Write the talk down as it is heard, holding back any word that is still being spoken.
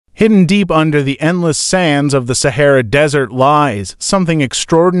Hidden deep under the endless sands of the Sahara Desert lies something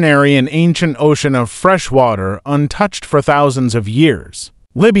extraordinary, an ancient ocean of fresh water, untouched for thousands of years.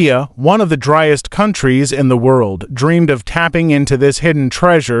 Libya, one of the driest countries in the world, dreamed of tapping into this hidden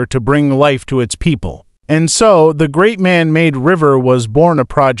treasure to bring life to its people. And so, the Great Man-Made River was born, a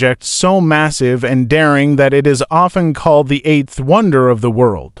project so massive and daring that it is often called the eighth wonder of the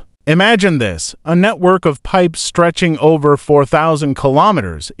world. Imagine this, a network of pipes stretching over 4,000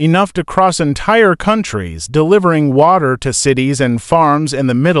 kilometers, enough to cross entire countries, delivering water to cities and farms in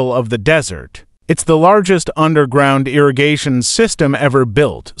the middle of the desert. It's the largest underground irrigation system ever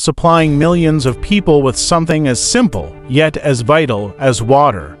built, supplying millions of people with something as simple, yet as vital, as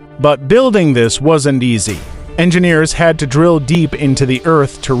water. But building this wasn't easy. Engineers had to drill deep into the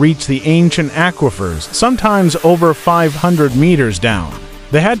earth to reach the ancient aquifers, sometimes over 500 meters down.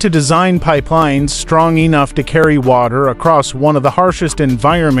 They had to design pipelines strong enough to carry water across one of the harshest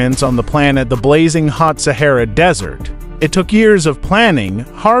environments on the planet, the blazing hot Sahara Desert. It took years of planning,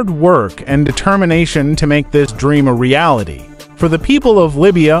 hard work, and determination to make this dream a reality. For the people of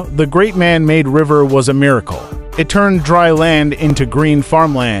Libya, the Great Man-Made River was a miracle. It turned dry land into green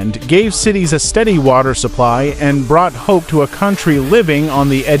farmland, gave cities a steady water supply, and brought hope to a country living on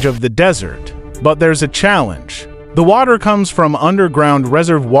the edge of the desert. But there's a challenge. The water comes from underground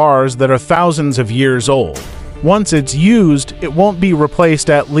reservoirs that are thousands of years old. Once it's used, it won't be replaced,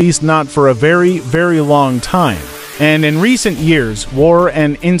 at least not for a very, very long time. And in recent years, war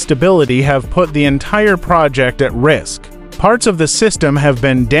and instability have put the entire project at risk. Parts of the system have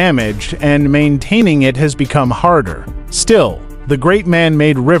been damaged, and maintaining it has become harder. Still, the Great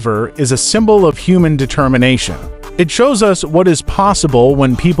Man-Made River is a symbol of human determination. It shows us what is possible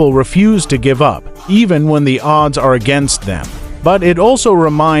when people refuse to give up, even when the odds are against them. But it also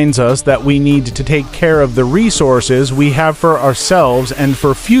reminds us that we need to take care of the resources we have for ourselves and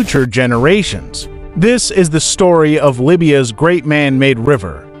for future generations. This is the story of Libya's Great Man-Made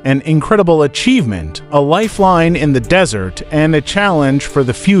River, an incredible achievement, a lifeline in the desert, and a challenge for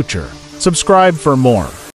the future. Subscribe for more.